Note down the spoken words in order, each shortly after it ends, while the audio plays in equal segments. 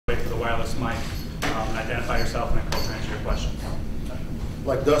wireless mic, and identify yourself, and then coach will answer your question.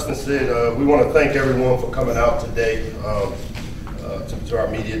 Like Dustin said, we want to thank everyone for coming out today to our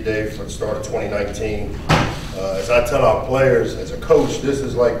media day for the start of 2019. As I tell our players, as a coach, this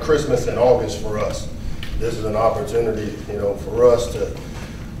is like Christmas in August for us. This is an opportunity, for us to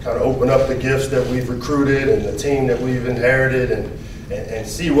kind of open up the gifts that we've recruited and the team that we've inherited and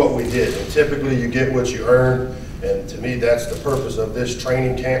see what we did. And typically you get what you earn, and to me that's the purpose of this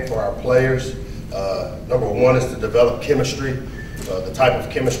training camp for our players. Number one is to develop chemistry, the type of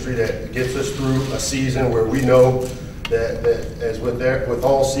chemistry that gets us through a season where we know that as with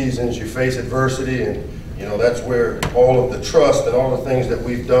all seasons you face adversity, and that's where all of the trust and all the things that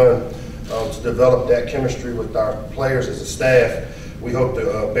we've done to develop that chemistry with our players as a staff, we hope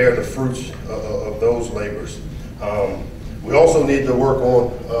to bear the fruits of those labors. We also need to work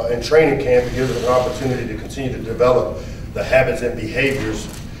on, in training camp, it gives us an opportunity to continue to develop the habits and behaviors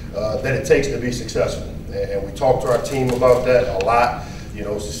that it takes to be successful. And we talk to our team about that a lot.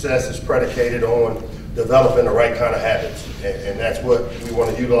 Success is predicated on developing the right kind of habits. And that's what we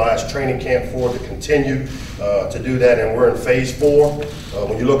want to utilize training camp for, to continue to do that. And we're in phase 4.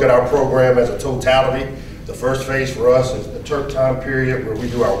 When you look at our program as a totality, the first phase for us is the turf time period, where we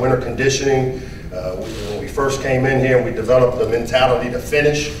do our winter conditioning. When we first came in here, we developed the mentality to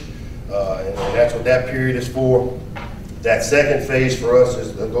finish, and that's what that period is for. That second phase for us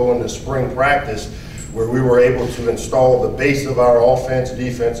is to go into spring practice, where we were able to install the base of our offense,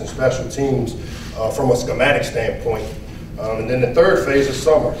 defense, and special teams from a schematic standpoint. And then the third phase is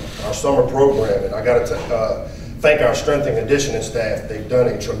summer, our summer program. And I got to thank our strength and conditioning staff. They've done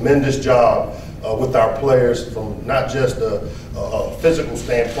a tremendous job with our players, from not just a physical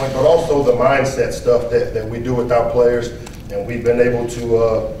standpoint, but also the mindset stuff that we do with our players. And we've been able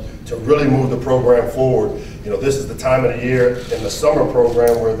to really move the program forward. This is the time of the year in the summer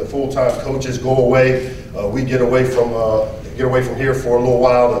program where the full-time coaches go away. We get away from here for a little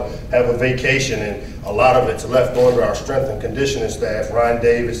while to have a vacation, and a lot of it's left on to our strength and conditioning staff, Ryan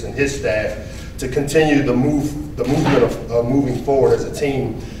Davis and his staff, to continue the movement of moving forward as a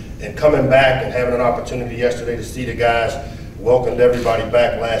team. And coming back and having an opportunity yesterday to see the guys, welcomed everybody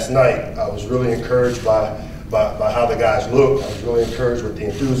back last night. I was really encouraged by how the guys looked. I was really encouraged with the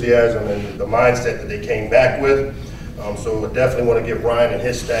enthusiasm and the mindset that they came back with. So I definitely want to give Ryan and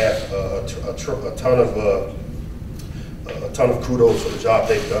his staff a ton of kudos for the job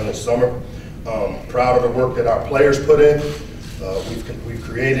they've done this summer. Proud of the work that our players put in. We've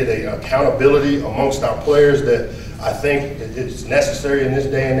created an accountability amongst our players that I think it's necessary in this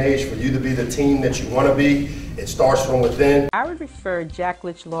day and age for you to be the team that you want to be. It starts from within. I would refer Jack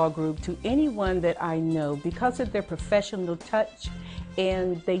Litch Law Group to anyone that I know because of their professional touch,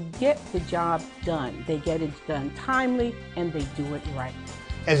 and they get the job done. They get it done timely, and they do it right.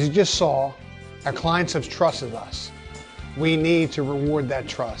 As you just saw, our clients have trusted us. We need to reward that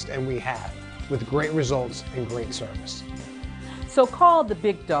trust, and we have, with great results and great service. So call the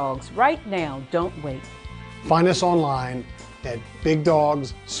big dogs right now. Don't wait. Find us online at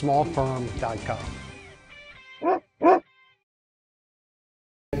bigdogssmallfirm.com.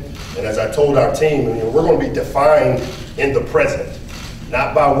 And as I told our team, we're going to be defined in the present,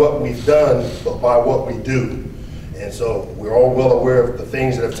 not by what we've done, but by what we do. And so we're all well aware of the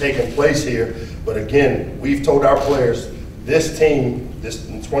things that have taken place here. But again, we've told our players, this team, this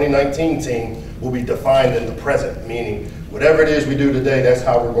 2019 team, will be defined in the present, meaning whatever it is we do today, that's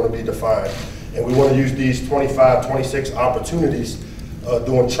how we're going to be defined. And we want to use these 25, 26 opportunities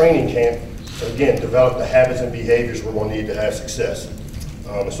during training camp to, again, develop the habits and behaviors we're going to need to have success.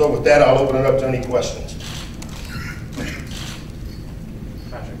 So with that, I'll open it up to any questions.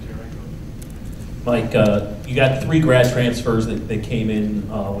 Mike, you got 3 grad transfers that came in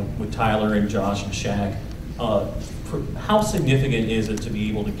with Tyler and Josh and Shaq. How significant is it to be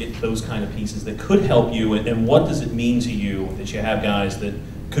able to get those kind of pieces that could help you, and what does it mean to you that you have guys that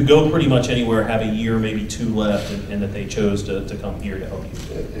could go pretty much anywhere, have a year, maybe 2 left, and that they chose to come here to help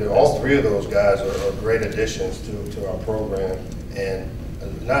you? All 3 of those guys are great additions to our program, and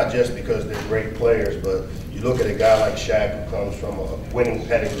not just because they're great players, but you look at a guy like Shaq who comes from a winning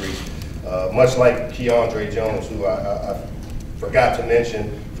pedigree, much like Keandre Jones, who I forgot to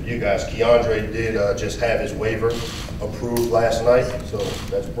mention for you guys. Keandre did just have his waiver approved last night, so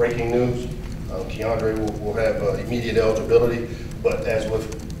that's breaking news. Keandre will have immediate eligibility, but as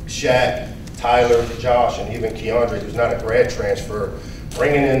with Shaq, Tyler, Josh, and even Keandre, who's not a grad transfer,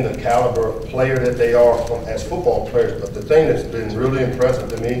 bringing in the caliber of player that they are as football players. But the thing that's been really impressive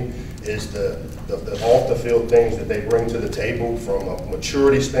to me is the off-the-field things that they bring to the table from a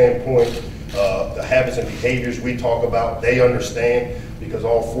maturity standpoint, the habits and behaviors we talk about, they understand. because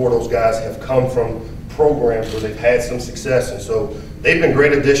all 4 of those guys have come from programs where they've had some success. And so they've been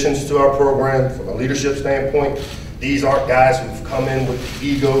great additions to our program from a leadership standpoint. These aren't guys who've come in with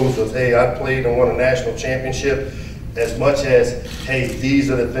egos of, hey, I played and won a national championship, as much as, hey, these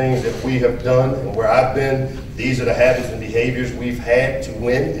are the things that we have done and where I've been. These are the habits and behaviors we've had to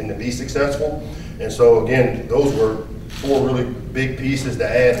win and to be successful. And so again, those were 4 really big pieces to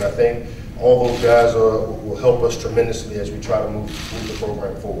add, and I think all those guys will help us tremendously as we try to move the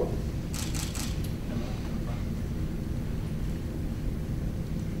program forward.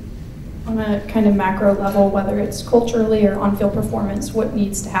 On a kind of macro level, whether it's culturally or on-field performance, what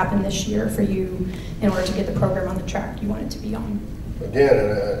needs to happen this year for you in order to get the program on the track you want it to be on? Again,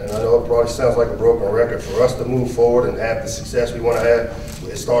 and I know it probably sounds like a broken record, for us to move forward and have the success we want to have,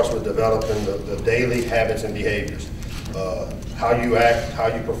 it starts with developing the daily habits and behaviors. How you act, how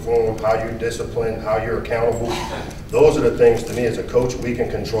you perform, how you're disciplined, how you're accountable. Those are the things, to me, as a coach, we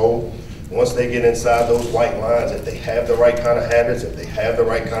can control. Once they get inside those white lines, if they have the right kind of habits, if they have the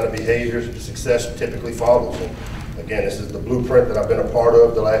right kind of behaviors, success typically follows. And again, this is the blueprint that I've been a part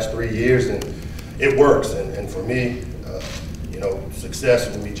of the last 3 years, and it works. And for me, you know, success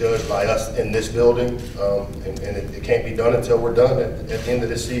will be judged by us in this building, and it can't be done until we're done at the end of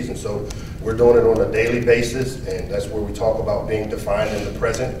this season. So we're doing it on a daily basis, and that's where we talk about being defined in the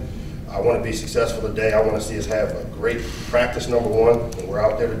present. I want to be successful today. I want to see us have a great practice, number 1, and we're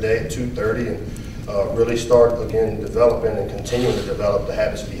out there today at 2:30 and really start, again, developing and continuing to develop the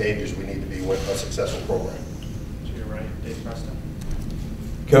habits and behaviors we need to be with a successful program. To your right, Dave Preston.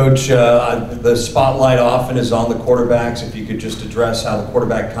 Coach, the spotlight often is on the quarterbacks. If you could just address how the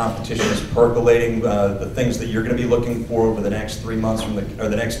quarterback competition is percolating, the things that you're going to be looking for over the next 3 months or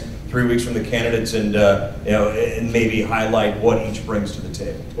the next 3 weeks from the candidates, and you know, and maybe highlight what each brings to the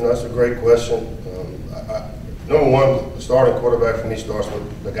table. You know, that's a great question. Number 1, the starting quarterback for me starts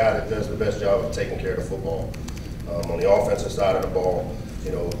with the guy that does the best job of taking care of the football. On the offensive side of the ball,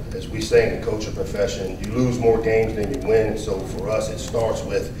 you know, as we say in the coaching profession, you lose more games than you win. So for us, it starts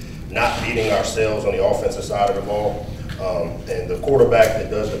with not beating ourselves on the offensive side of the ball, and the quarterback that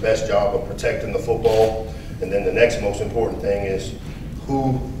does the best job of protecting the football. And then the next most important thing is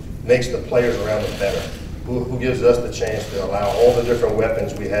who makes the players around them better, who gives us the chance to allow all the different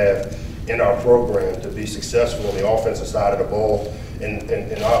weapons we have in our program to be successful on the offensive side of the ball, and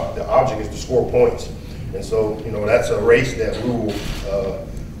the object is to score points. And so, you know, that's a race that we will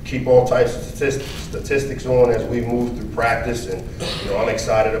keep all types of statistics on as we move through practice. And, you know, I'm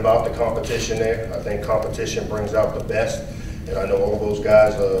excited about the competition there. I think competition brings out the best, and I know all those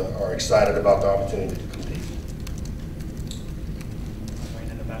guys are excited about the opportunity to compete. Right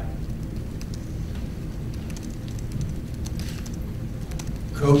in the back.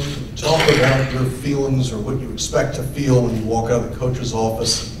 Coach, talk about your feelings or what you expect to feel when you walk out of the coach's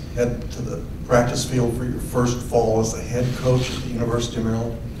office and head to the practice field for your first fall as the head coach at the University of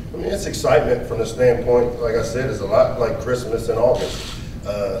Maryland. I mean, it's excitement from the standpoint, like I said, it's a lot like Christmas in August.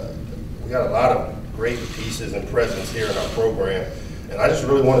 We got a lot of great pieces and presence here in our program, and I just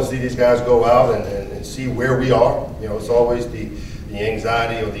really want to see these guys go out and see where we are. You know, it's always the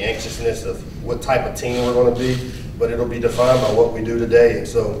anxiety or the anxiousness of what type of team we're going to be, but it'll be defined by what we do today. And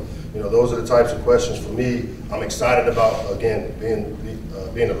so, you know, those are the types of questions for me. I'm excited about, again,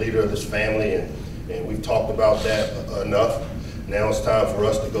 being a leader of this family, and we've talked about that enough. Now it's time for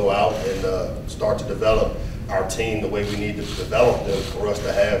us to go out and start to develop our team the way we need to develop them for us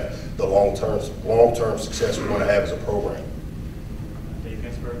to have the long-term success we want to have as a program. Dave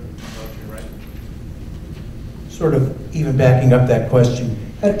Ginsburg, to your right. Sort of even backing up that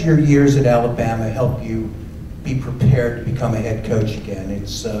question, how did your years at Alabama help you be prepared to become a head coach again?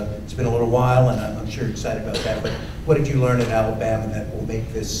 It's been a little while, and I'm sure you're excited about that, but what did you learn at Alabama that will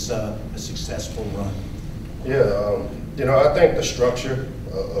make this a successful run? Yeah, you know, I think the structure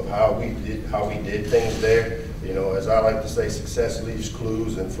of how we did things there, you know, as I like to say, success leaves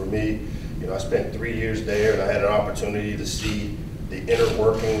clues, and for me, you know, I spent 3 years there, and I had an opportunity to see the inner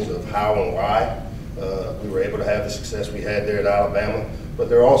workings of how and why we were able to have the success we had there at Alabama. But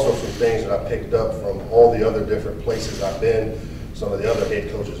there are also some things that I picked up from all the other different places I've been, some of the other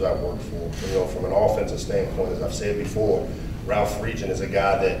head coaches I've worked for. You know, from an offensive standpoint, as I've said before, Ralph Regent is a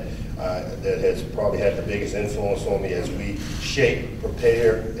guy that has probably had the biggest influence on me as we shape,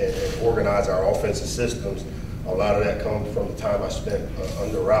 prepare, and organize our offensive systems. A lot of that comes from the time I spent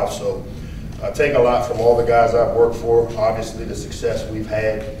under Ralph. So I take a lot from all the guys I've worked for. Obviously, the success we've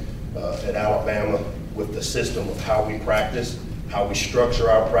had at Alabama with the system of how we practice, how we structure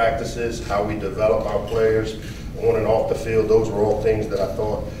our practices, how we develop our players on and off the field. Those were all things that I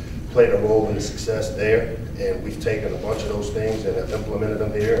thought played a role in the success there. and we've taken a bunch of those things and have implemented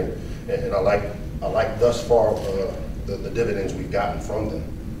them here, and I like thus far the dividends we've gotten from them.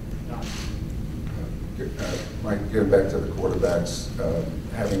 Mike, getting back to the quarterbacks,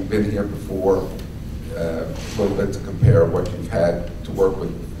 having been here before, a little bit to compare what you've had to work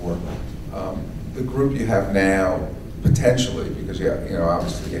with before. The group you have now, potentially, because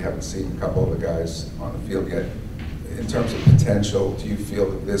obviously you haven't seen a couple of the guys on the field yet. In terms of potential, do you feel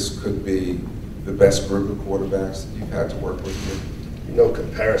that this could be the best group of quarterbacks that you've had to work with here?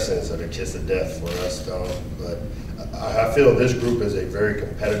 Comparisons are the kiss of death for us, but I feel this group is a very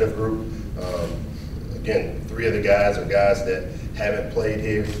competitive group. Again, 3 of the guys are guys that haven't played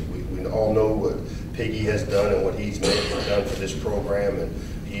here. We all know what Piggy has done and what he's done for this program, and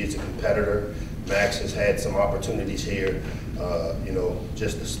he is a competitor. Max has had some opportunities here.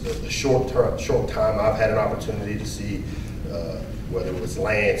 Just the short time I've had an opportunity to see whether it was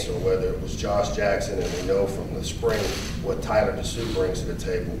Lance or whether it was Josh Jackson, and we know from the spring what Tyler DeSue brings to the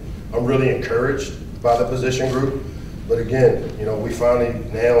table. I'm really encouraged by the position group, but again, we finally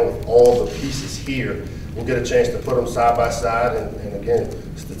now with all the pieces here, we'll get a chance to put them side by side, and again,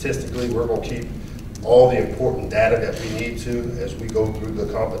 statistically, we're going to keep all the important data that we need to as we go through the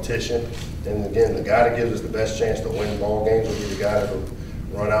competition. And again, the guy that gives us the best chance to win ball games will be the guy that will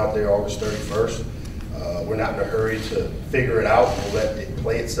run out there August 31st. We're not in a hurry to figure it out. We'll let it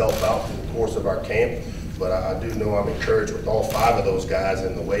play itself out through the course of our camp. But I do know I'm encouraged with all 5 of those guys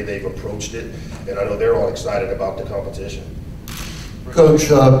and the way they've approached it. And I know they're all excited about the competition. Coach,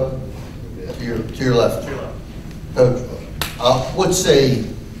 to your left. Coach,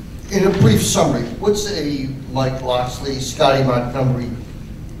 in a brief summary, what's a Mike Locksley, Scotty Montgomery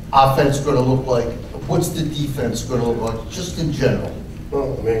offense going to look like? What's the defense going to look like, just in general?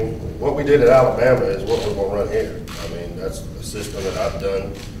 Well, what we did at Alabama is what we're going to run here. That's the system that I've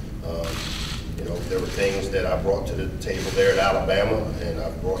done. There were things that I brought to the table there at Alabama, and I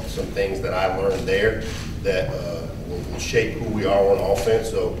brought some things that I learned there that will shape who we are on offense.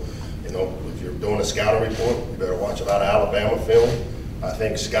 So, if you're doing a scouting report, you better watch a lot of Alabama film. I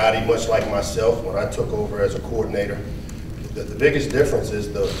think Scotty, much like myself, when I took over as a coordinator, the biggest difference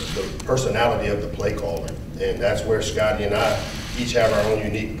is the personality of the play caller. And that's where Scotty and I each have our own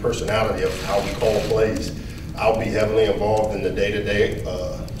unique personality of how we call plays. I'll be heavily involved in the day-to-day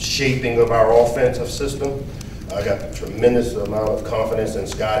shaping of our offensive system. I got a tremendous amount of confidence in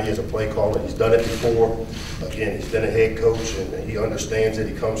Scotty as a play caller. He's done it before. Again, he's been a head coach, and he understands it.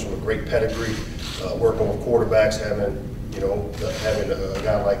 He comes from a great pedigree, working with quarterbacks, having a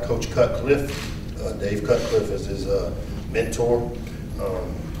guy like Coach Cutcliffe. Dave Cutcliffe is his mentor.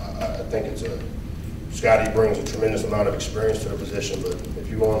 I think Scotty brings a tremendous amount of experience to the position, but if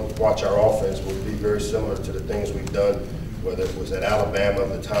you want to watch our offense, we'll be very similar to the things we've done, whether it was at Alabama,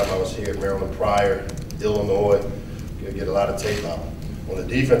 the time I was here at Maryland Pryor, Illinois. You'll get a lot of tape out. On the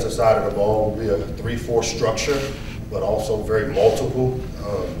defensive side of the ball, we'll be a 3-4 structure, but also very multiple.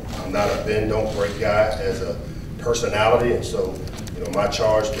 I'm not a bend, don't break guy as a personality, and so my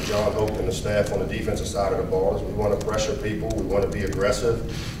charge to John Hope and the staff on the defensive side of the ball is we want to pressure people, we want to be aggressive.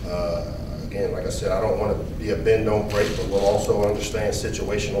 Again, like I said, I don't want to be a bend, don't break, but we'll also understand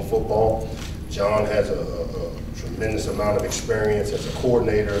situational football. John has a tremendous amount of experience as a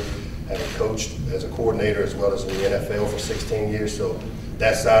coordinator, having coached as a coordinator as well as in the NFL for 16 years. So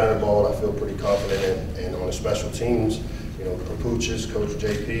that side of the ball I feel pretty confident in. And on the special teams, Papuchis, Coach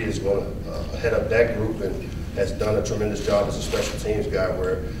JP is going to head up that group and has done a tremendous job as a special teams guy,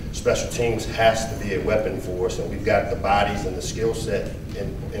 where special teams has to be a weapon for us, and we've got the bodies and the skill set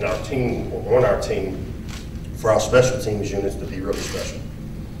in our team, or on our team, for our special teams units to be really special.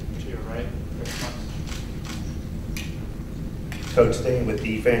 To your right, Coach, staying with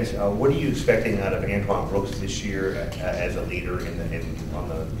defense, what are you expecting out of Antoine Brooks this year as a leader on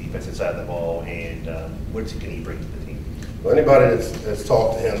the defensive side of the ball, and what can he bring to the team? Well, anybody that's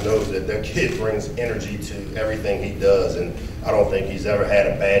talked to him knows that kid brings energy to everything he does, and I don't think he's ever had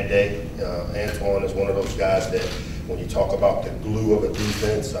a bad day. Antoine is one of those guys that when you talk about the glue of a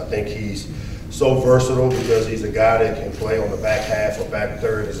defense, I think he's so versatile because he's a guy that can play on the back half or back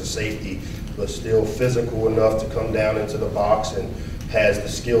third as a safety, but still physical enough to come down into the box and has the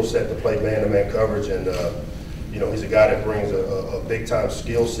skill set to play man-to-man coverage. And he's a guy that brings a big-time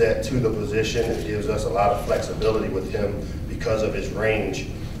skill set to the position and gives us a lot of flexibility with him because of his range.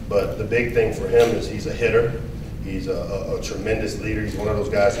 But the big thing for him is he's a hitter. He's a tremendous leader. He's one of those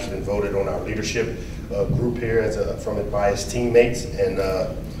guys who's been voted on our leadership group here by his teammates. And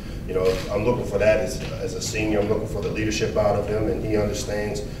I'm looking for that as a senior. I'm looking for the leadership out of him, and he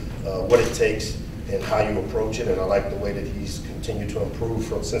understands what it takes and how you approach it. And I like the way that he's continued to improve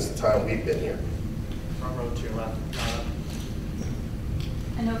since the time we've been here. Front row to your left.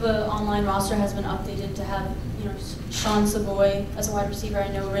 I know the online roster has been updated to have, Sean Savoy as a wide receiver. I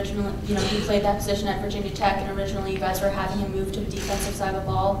know originally, he played that position at Virginia Tech, and originally you guys were having him move to the defensive side of the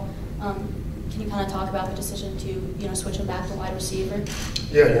ball. Can you kind of talk about the decision to, switch him back to wide receiver?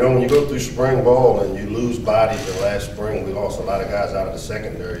 Yeah, when you go through spring ball and you lose bodies, and last spring we lost a lot of guys out of the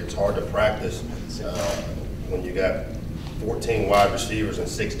secondary, it's hard to practice when you got 14 wide receivers and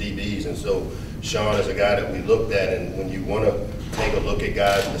 6 DBs. And so Sean is a guy that we looked at, and when you want to take a look at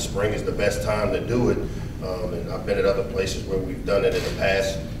guys, the spring is the best time to do it. And I've been at other places where we've done it in the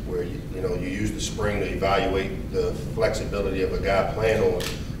past, where you use the spring to evaluate the flexibility of a guy playing on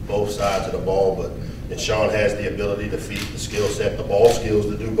both sides of the ball. And Sean has the ability to feed the skill set, the ball skills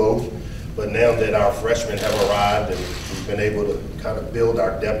to do both. But now that our freshmen have arrived and we've been able to kind of build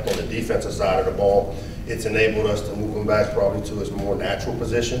our depth on the defensive side of the ball, it's enabled us to move him back probably to his more natural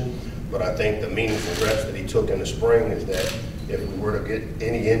position. But I think the meaningful reps that he took in the spring is that if we were to get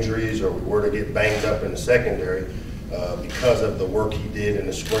any injuries or we were to get banged up in the secondary, because of the work he did in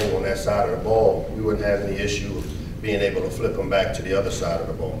the spring on that side of the ball, we wouldn't have any issue of being able to flip him back to the other side of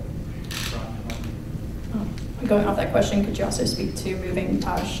the ball. Going off that question, could you also speak to moving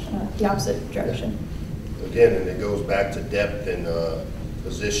Taj the opposite direction? Again, and it goes back to depth and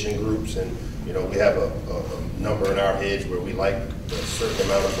position groups, and we have a number in our heads where we like a certain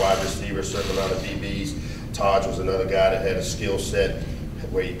amount of wide receivers, a certain amount of DBs. Taj was another guy that had a skill set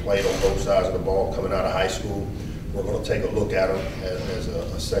where he played on both sides of the ball coming out of high school. We're going to take a look at him as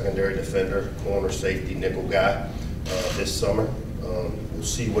a secondary defender, corner, safety, nickel guy this summer. We'll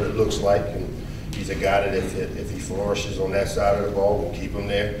see what it looks like, and he's a guy that if he flourishes on that side of the ball, we'll keep him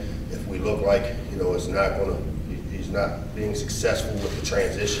there. If we look like he's not being successful with the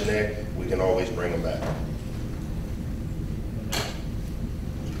transition there, we can always bring him back.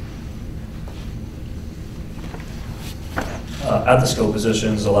 At the skill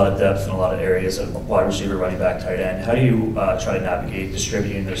positions, a lot of depth in a lot of areas of wide receiver, running back, tight end. How do you try to navigate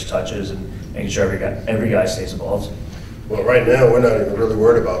distributing those touches and making sure every guy stays involved? Well, right now, we're not even really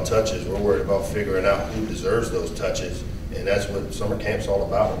worried about touches. We're worried about figuring out who deserves those touches, and that's what summer camp's all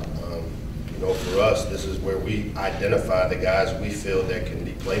about. For us, this is where we identify the guys we feel that can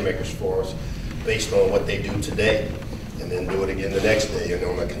be playmakers for us based on what they do today, and then do it again the next day and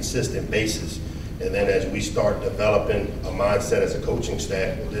on a consistent basis. And then as we start developing a mindset as a coaching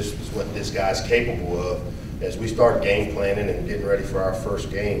staff, well, this is what this guy's capable of. As we start game planning and getting ready for our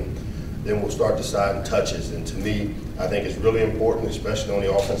first game, then we'll start deciding touches. And to me, I think it's really important, especially on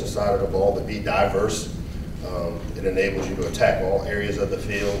the offensive side of the ball, to be diverse. It enables you to attack all areas of the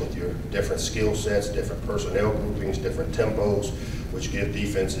field with your different skill sets, different personnel groupings, different tempos, which give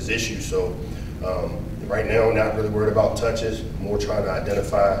defenses issues. So right now, we're not really worried about touches, more trying to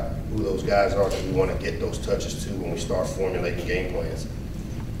identify who those guys are that we want to get those touches to when we start formulating game plans.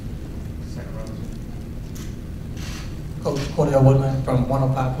 Coach Cordell Woodland from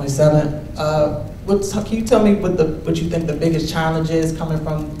 105.7. Can you tell me what you think the biggest challenge is coming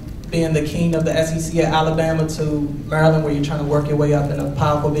from being the king of the SEC at Alabama to Maryland, where you're trying to work your way up in a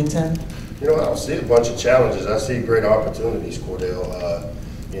powerful Big Ten? I don't see a bunch of challenges. I see great opportunities, Cordell.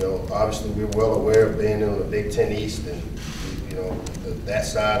 Obviously we're well aware of being in the Big Ten East, and that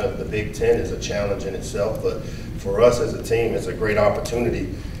side of the Big Ten is a challenge in itself. But for us as a team, it's a great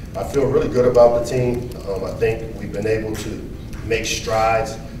opportunity. I feel really good about the team. I think we've been able to make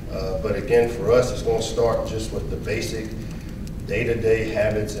strides. But again, for us, it's going to start just with the basic day-to-day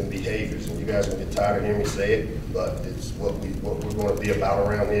habits and behaviors. And you guys are going to get tired of hearing me say it, but it's what we're going to be about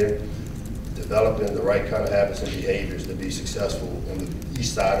around here. Developing the right kind of habits and behaviors to be successful on the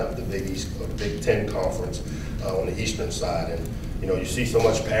east side of the Big Ten Conference, on the eastern side. And you see so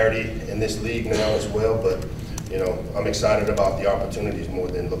much parity in this league now as well, but I'm excited about the opportunities more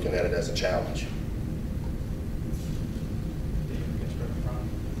than looking at it as a challenge.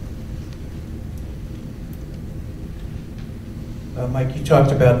 Mike, you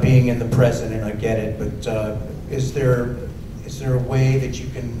talked about being in the present, and I get it, but is there a way that you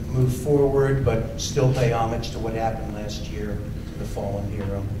can move forward but still pay homage to what happened last year, the fallen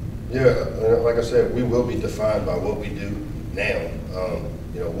hero? Yeah, like I said, we will be defined by what we do now.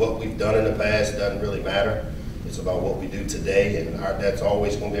 What we've done in the past doesn't really matter. It's about what we do today, and that's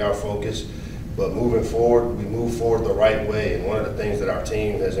always going to be our focus. But moving forward, we move forward the right way, and one of the things that our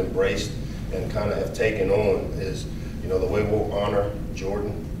team has embraced and kind of have taken on is, the way we'll honor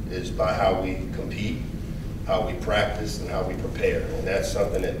Jordan is by how we compete, how we practice, and how we prepare. And that's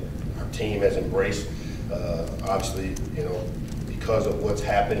something that our team has embraced. Obviously, because of what's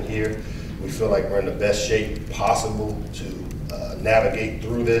happened here, we feel like we're in the best shape possible to navigate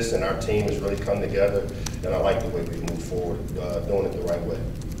through this, and our team has really come together, and I like the way we move forward, doing it the right way.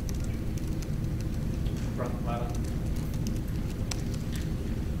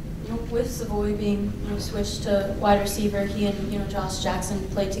 With Savoy being switched to wide receiver, he and Josh Jackson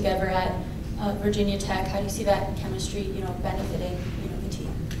played together at Virginia Tech. How do you see that chemistry benefiting the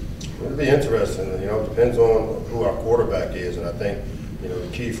team? It'll be interesting. It depends on who our quarterback is, and I think the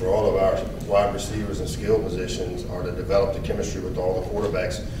key for all of our wide receivers and skill positions are to develop the chemistry with all the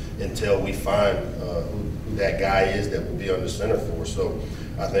quarterbacks until we find who that guy is that will be under center for. So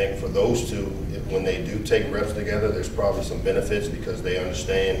I think for those two, when they do take reps together, there's probably some benefits because they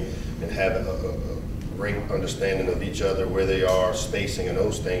understand and have a great understanding of each other, where they are, spacing and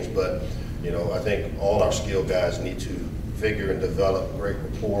those things. But I think all our skill guys need to figure and develop great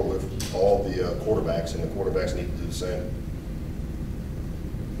rapport with all the quarterbacks, and the quarterbacks need to do the same.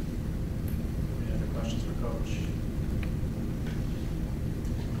 Any other questions for Coach?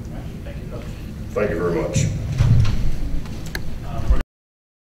 All right, thank you, Coach. Thank you very much.